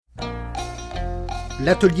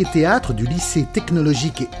L'atelier théâtre du lycée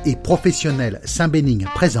technologique et professionnel Saint-Bénigne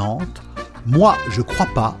présente « Moi, je crois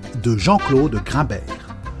pas » de Jean-Claude Grumberg.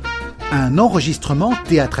 Un enregistrement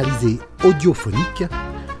théâtralisé audiophonique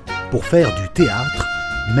pour faire du théâtre,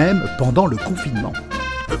 même pendant le confinement.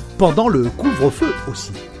 Pendant le couvre-feu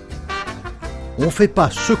aussi. On fait pas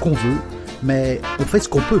ce qu'on veut, mais on fait ce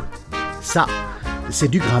qu'on peut. Ça, c'est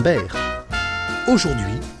du Grumberg.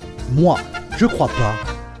 Aujourd'hui, moi, je crois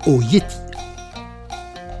pas au Yéti.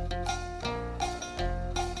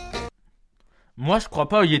 Moi, je crois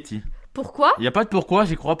pas au Yéti. Pourquoi ? Y a pas de pourquoi,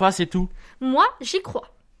 j'y crois pas, c'est tout. Moi, j'y crois.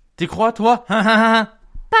 T'y crois, toi ? Pas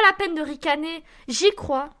la peine de ricaner. J'y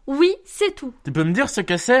crois. Oui, c'est tout. Tu peux me dire ce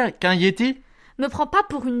que c'est qu'un Yéti ? Me prends pas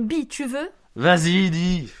pour une bille, tu veux ? Vas-y,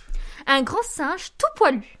 dis. Un grand singe tout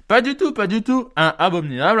poilu. Pas du tout. Un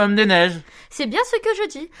abominable homme des neiges. C'est bien ce que je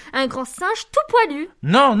dis. Un grand singe tout poilu.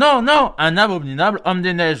 Non. Un abominable homme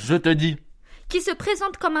des neiges, je te dis. Qui se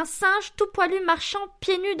présente comme un singe tout poilu marchant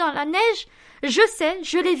pieds nus dans la neige. Je sais,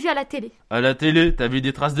 je l'ai vu à la télé. À la télé, t'as vu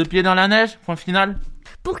des traces de pieds dans la neige ? Point final.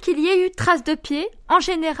 Pour qu'il y ait eu traces de pieds, en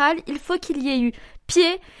général, il faut qu'il y ait eu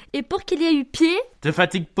pieds. Et pour qu'il y ait eu pieds... Te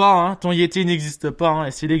fatigue pas, hein. Ton Yéti n'existe pas, hein.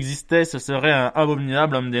 Et s'il existait, ce serait un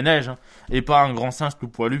abominable homme des neiges, hein. Et pas un grand singe tout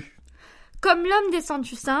poilu. Comme l'homme descend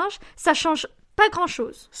du singe, ça change pas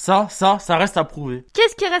grand-chose. Ça reste à prouver.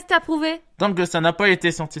 Qu'est-ce qui reste à prouver ? Tant que ça n'a pas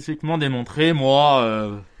été scientifiquement démontré,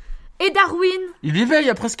 moi... Et Darwin ? Il vivait il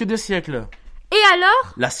y a presque 2 siècles. Et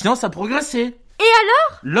alors ? La science a progressé. Et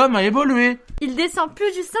alors ? L'homme a évolué. Il descend plus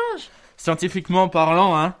du singe. Scientifiquement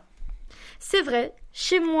parlant, hein. C'est vrai,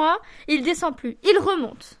 chez moi, il descend plus, il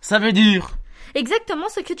remonte. Ça veut dire ? Exactement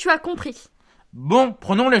ce que tu as compris. Bon,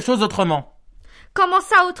 prenons les choses autrement. Comment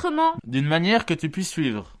ça autrement ? D'une manière que tu puisses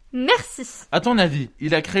suivre. Merci. À ton avis,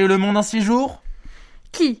 il a créé le monde en 6 jours ?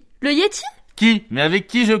 Qui ? Le Yéti ? Qui ? Mais avec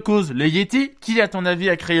qui je cause ? Le Yéti ? Qui, à ton avis,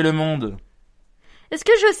 a créé le monde ? Est-ce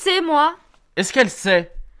que je sais, moi ? Est-ce qu'elle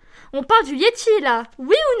sait ? On parle du Yéti, là. Oui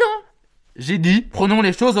ou non ? J'ai dit, prenons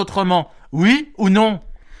les choses autrement. Oui ou non ?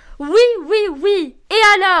 Oui. Et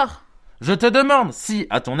alors ? Je te demande si,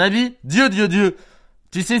 à ton avis, Dieu,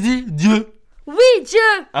 tu saisis Dieu, Oui, Dieu !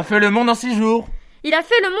 a fait le monde en 6 jours ? Il a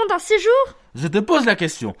fait le monde en 6 jours ? Je te pose la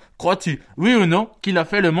question. Crois-tu, oui ou non, qu'il a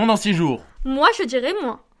fait le monde en 6 jours ? Moi, je dirais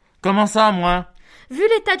moins. Comment ça, moins ? Vu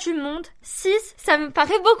l'état du monde, 6, ça me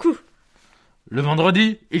paraît beaucoup. Le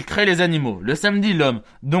vendredi, il crée les animaux. Le samedi, l'homme.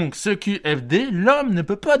 Donc, ce QFD, l'homme ne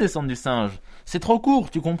peut pas descendre du singe. C'est trop court,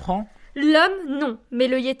 tu comprends ? L'homme, non. Mais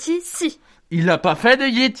le Yéti, si. Il n'a pas fait de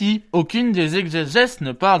Yéti. Aucune des exégèses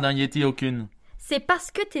ne parle d'un Yéti, aucune. C'est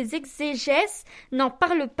parce que tes exégèses n'en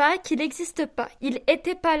parlent pas qu'il n'existe pas. Il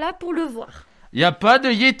était pas là pour le voir. Y a pas de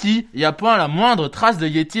Yéti. Y a pas la moindre trace de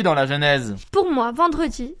Yéti dans la Genèse. Pour moi,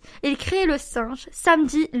 vendredi, il crée le singe.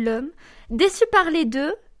 Samedi, l'homme. Déçu par les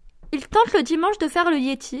deux, il tente le dimanche de faire le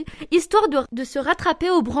Yéti, histoire de se rattraper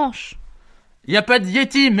aux branches. Y a pas de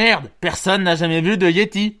Yéti, merde. Personne n'a jamais vu de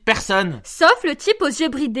Yéti. Personne. Sauf le type aux yeux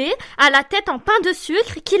bridés, à la tête en pain de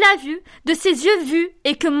sucre, qu'il a vu, de ses yeux vus,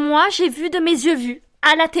 et que moi j'ai vu de mes yeux vus,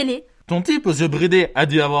 à la télé. Ton type aux yeux bridés a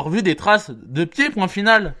dû avoir vu des traces de pieds, point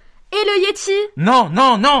final. Et le Yéti ? Non,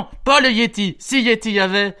 pas le Yéti. Si Yéti y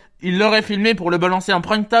avait, ils l'auraient filmé pour le balancer en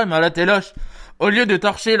prime time à la téloche, au lieu de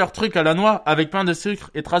torcher leur truc à la noix avec pain de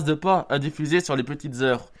sucre et traces de pas à diffuser sur les petites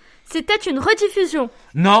heures. C'était une rediffusion.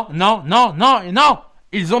 Non.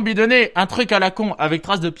 Ils ont bidonné un truc à la con avec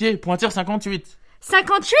traces de pied, pointure 58.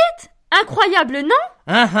 58 ? Incroyable, non ?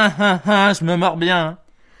 Je me mords bien.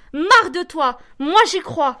 Marre de toi, moi j'y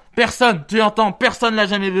crois. Personne, tu entends, personne l'a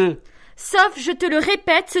jamais vu. Sauf, je te le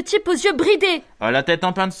répète, ce type aux yeux bridés. À la tête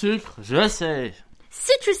en pain de sucre, je sais.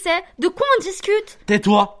 Si tu sais, de quoi on discute ?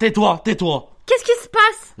 Tais-toi. Qu'est-ce qui se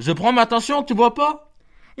passe ? Je prends ma tension, tu vois pas ?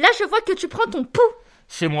 Là, je vois que tu prends ton pouls.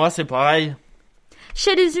 Chez moi, c'est pareil.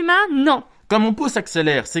 Chez les humains, non. Quand mon pouls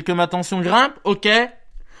s'accélère, c'est que ma tension grimpe, ok ?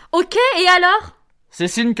 Ok, et alors ? C'est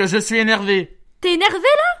signe que je suis énervé. T'es énervé,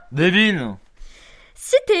 là ? Devine.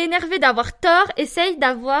 Si t'es énervé d'avoir tort, essaye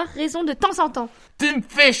d'avoir raison de temps en temps. Tu me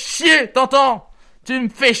fais chier, t'entends ? Tu me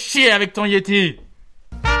fais chier avec ton Yéti.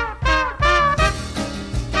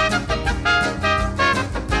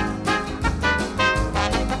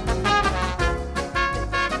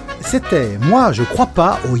 C'était « Moi, je crois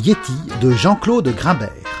pas au Yéti » de Jean-Claude Grumberg,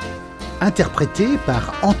 interprété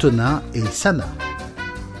par Antonin et Sanna.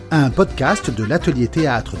 Un podcast de l'atelier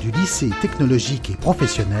théâtre du lycée technologique et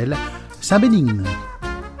professionnel Saint-Bénigne.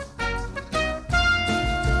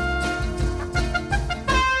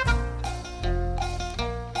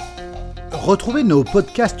 Retrouvez nos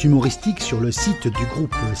podcasts humoristiques sur le site du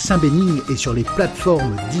groupe Saint-Bénigne et sur les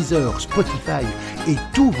plateformes Deezer, Spotify et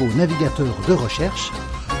tous vos navigateurs de recherche.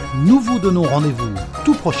 Nous vous donnons rendez-vous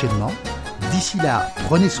tout prochainement. D'ici là,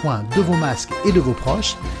 prenez soin de vos masques et de vos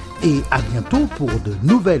proches et à bientôt pour de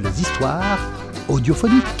nouvelles histoires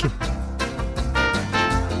audiophoniques.